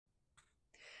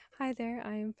Hi there,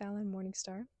 I am Falyn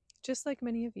Morningstar. Just like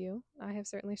many of you, I have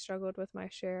certainly struggled with my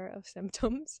share of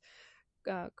symptoms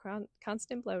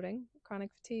constant bloating, chronic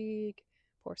fatigue,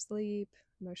 poor sleep,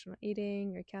 emotional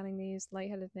eating, recounting these,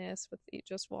 lightheadedness with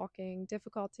just walking,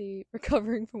 difficulty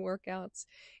recovering from workouts,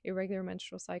 irregular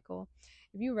menstrual cycle.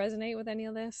 If you resonate with any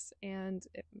of this, and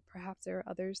perhaps there are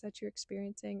others that you're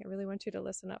experiencing, I really want you to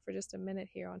listen up for just a minute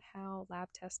here on how lab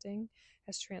testing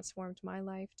has transformed my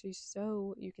life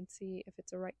so you can see if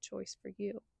it's a right choice for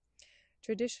you.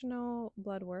 Traditional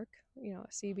blood work, a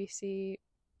CBC,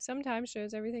 sometimes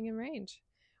shows everything in range,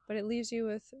 but it leaves you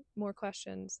with more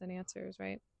questions than answers,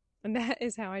 right? And that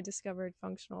is how I discovered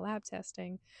functional lab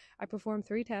testing. I performed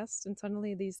 3 tests, and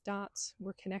suddenly these dots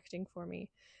were connecting for me.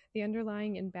 The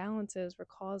underlying imbalances were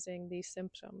causing these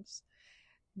symptoms.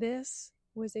 This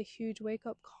was a huge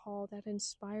wake-up call that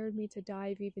inspired me to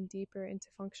dive even deeper into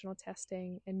functional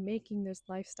testing and making those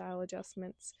lifestyle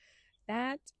adjustments.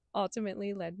 That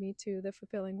ultimately led me to the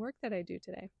fulfilling work that I do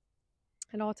today.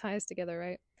 It all ties together,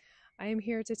 right? I am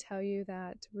here to tell you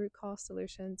that root cause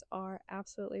solutions are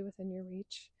absolutely within your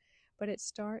reach, but it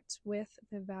starts with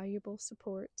the valuable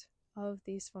support of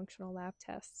these functional lab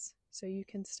tests so you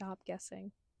can stop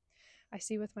guessing. I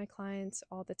see with my clients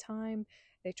all the time,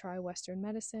 they try Western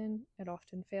medicine, it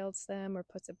often fails them or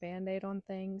puts a band-aid on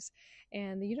things,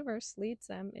 and the universe leads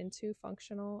them into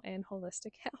functional and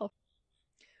holistic health,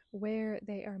 where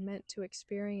they are meant to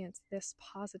experience this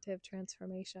positive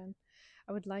transformation.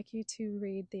 I would like you to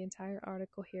read the entire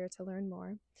article here to learn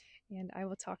more, and I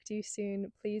will talk to you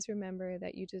soon. Please remember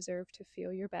that you deserve to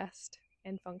feel your best,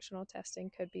 and functional testing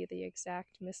could be the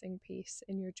exact missing piece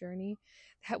in your journey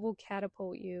that will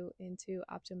catapult you into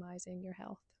optimizing your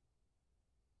health.